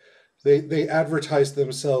they advertised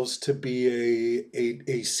themselves to be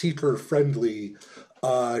a seeker-friendly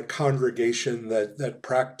congregation that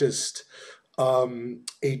practiced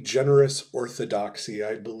a generous orthodoxy,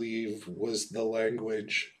 I believe was the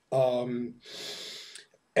language. And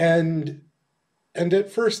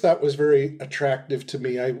at first that was very attractive to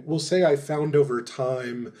me. I will say I found over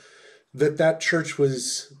time that church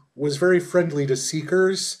was very friendly to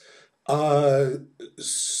seekers,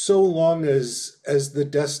 so long as the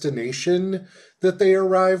destination that they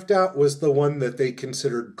arrived at was the one that they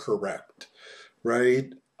considered correct,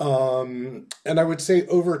 right? And I would say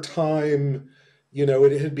over time,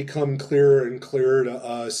 it had become clearer and clearer to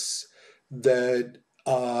us that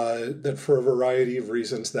for a variety of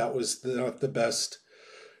reasons, that was not the best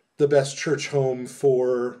church home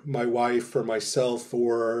for my wife, for myself,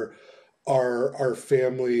 for our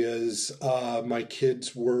family, as my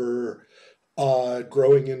kids were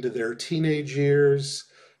growing into their teenage years,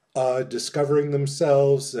 discovering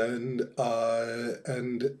themselves, and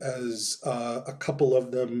as a couple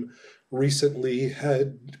of them recently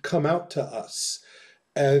had come out to us.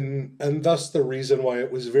 And thus the reason why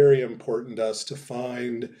it was very important to us to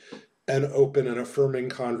find an open and affirming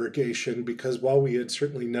congregation, because while we had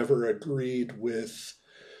certainly never agreed with,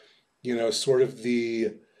 sort of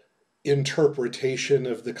the interpretation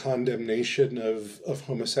of the condemnation of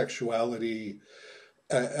homosexuality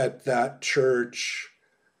at that church,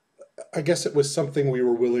 I guess it was something we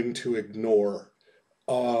were willing to ignore.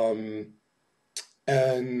 And,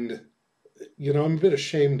 I'm a bit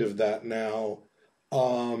ashamed of that now,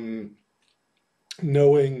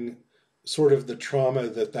 knowing sort of the trauma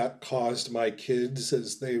that caused my kids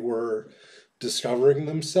as they were discovering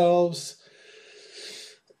themselves.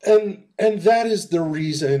 And that is the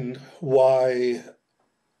reason why,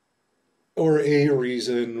 or a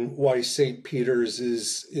reason why St. Peter's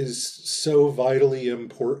is so vitally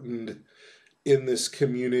important in this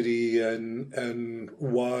community, and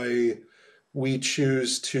why we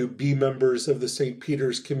choose to be members of the St.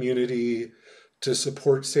 Peter's community, to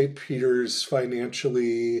support St. Peter's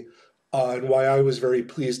financially, and why I was very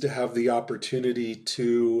pleased to have the opportunity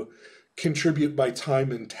to contribute my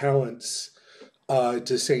time and talents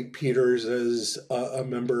to St. Peter's as a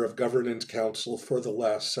member of Governance Council for the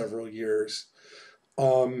last several years.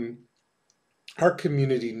 Our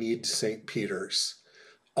community needs St. Peter's.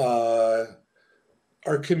 Our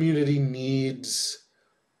community needs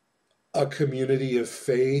a community of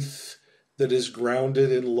faith that is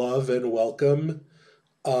grounded in love and welcome,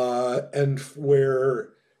 and where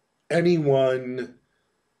anyone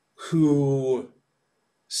who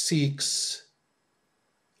seeks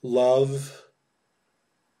love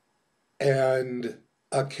and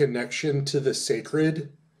a connection to the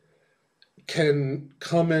sacred can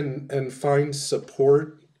come and find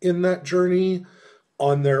support in that journey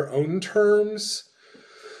on their own terms,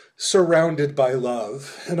 surrounded by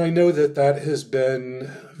love. And I know that has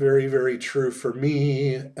been very, very true for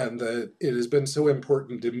me, and that it has been so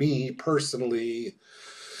important to me personally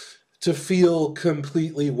to feel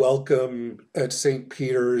completely welcome at St.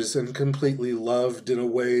 Peter's and completely loved in a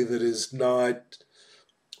way that is not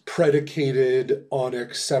predicated on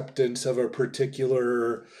acceptance of a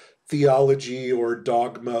particular theology or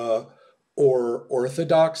dogma or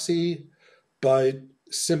orthodoxy, but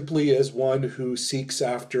simply as one who seeks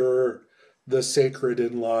after the sacred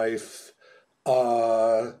in life,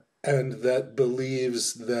 and that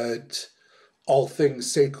believes that all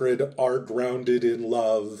things sacred are grounded in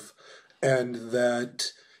love, and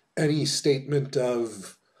that any statement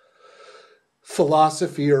of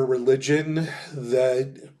philosophy or religion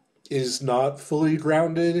that is not fully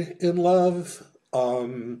grounded in love,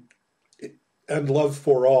 and love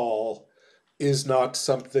for all, is not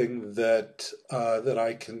something that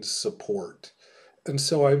I can support. And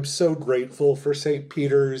so I'm so grateful for St.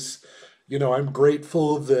 Peter's. I'm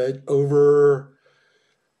grateful that over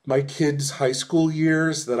my kids' high school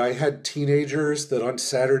years that I had teenagers that on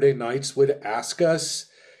Saturday nights would ask us,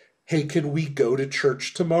 hey, can we go to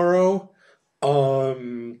church tomorrow?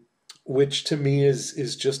 Which to me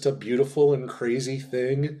is just a beautiful and crazy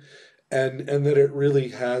thing. And that it really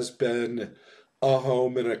has been a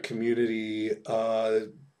home and a community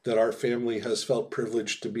that our family has felt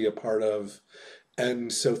privileged to be a part of.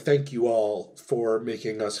 And so thank you all for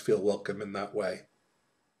making us feel welcome in that way.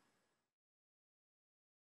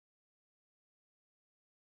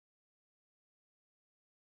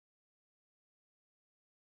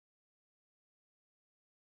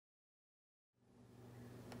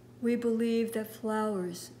 We believe that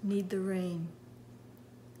flowers need the rain.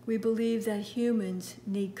 We believe that humans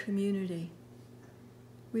need community.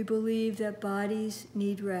 We believe that bodies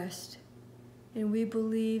need rest, and we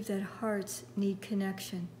believe that hearts need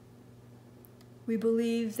connection. We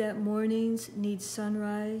believe that mornings need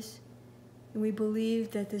sunrise, and we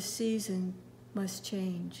believe that the season must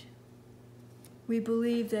change. We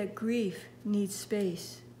believe that grief needs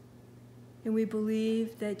space, and we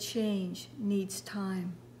believe that change needs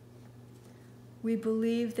time. We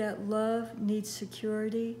believe that love needs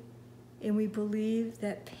security, and we believe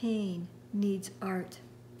that pain needs art.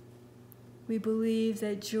 We believe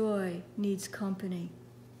that joy needs company,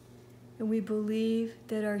 and we believe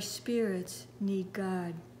that our spirits need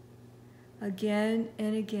God. Again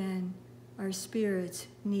and again, our spirits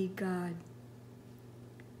need God.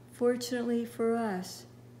 Fortunately for us,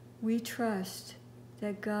 we trust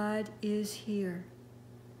that God is here.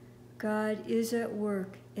 God is at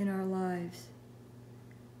work in our lives.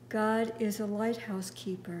 God is a lighthouse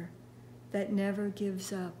keeper that never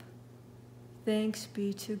gives up. Thanks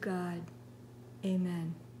be to God.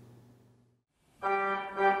 Amen.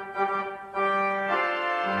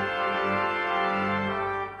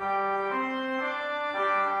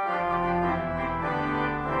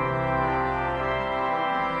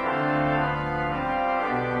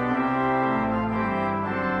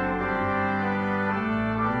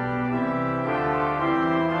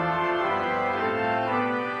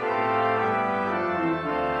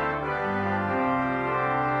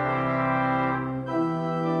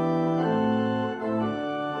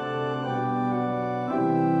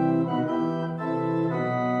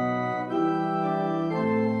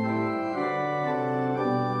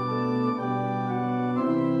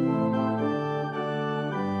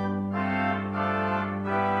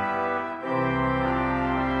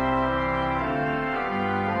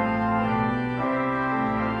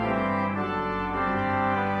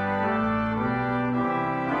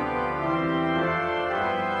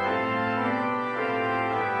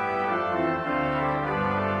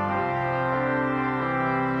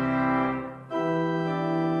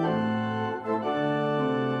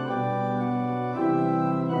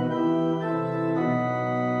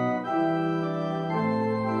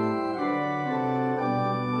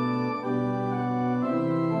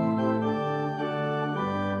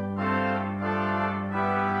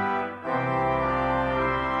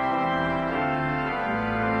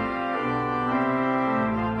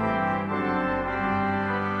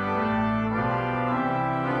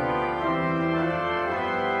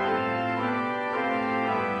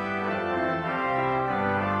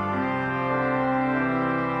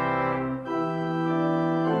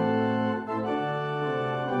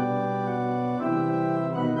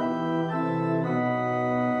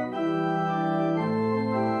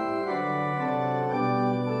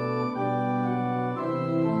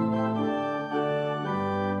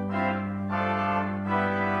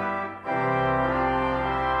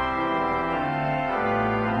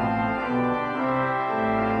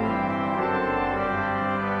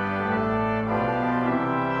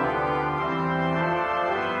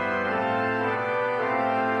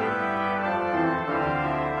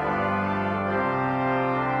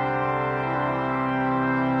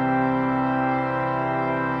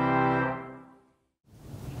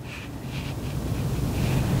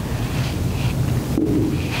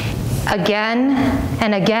 Again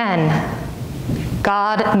and again,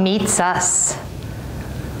 God meets us.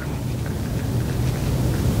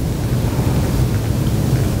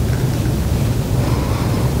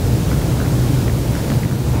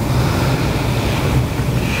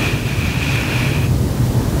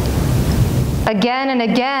 Again and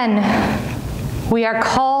again, we are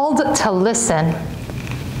called to listen.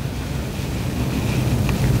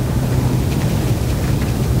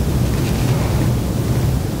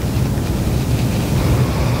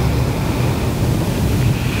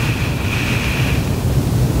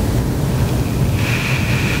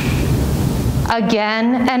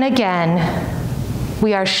 Again and again,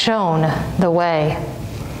 we are shown the way.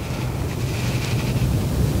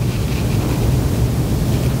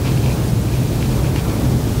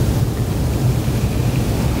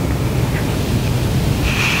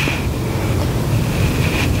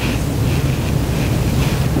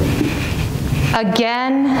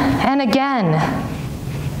 Again and again,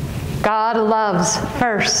 God loves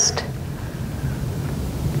first.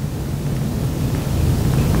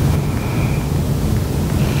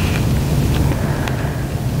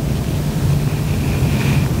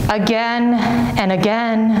 Again and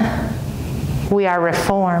again, we are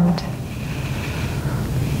reformed.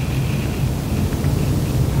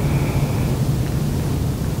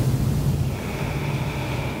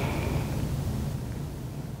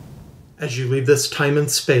 As you leave this time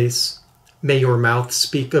and space, may your mouth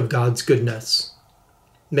speak of God's goodness.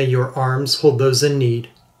 May your arms hold those in need.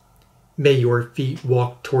 May your feet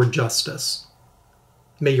walk toward justice.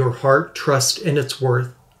 May your heart trust in its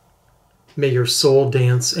worth. May your soul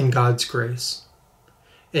dance in God's grace.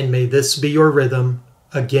 And may this be your rhythm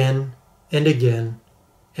again and again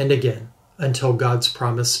and again until God's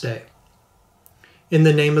promised day. In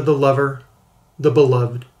the name of the lover, the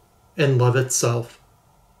beloved, and love itself,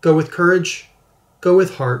 go with courage, go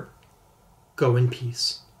with heart, go in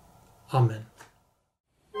peace. Amen.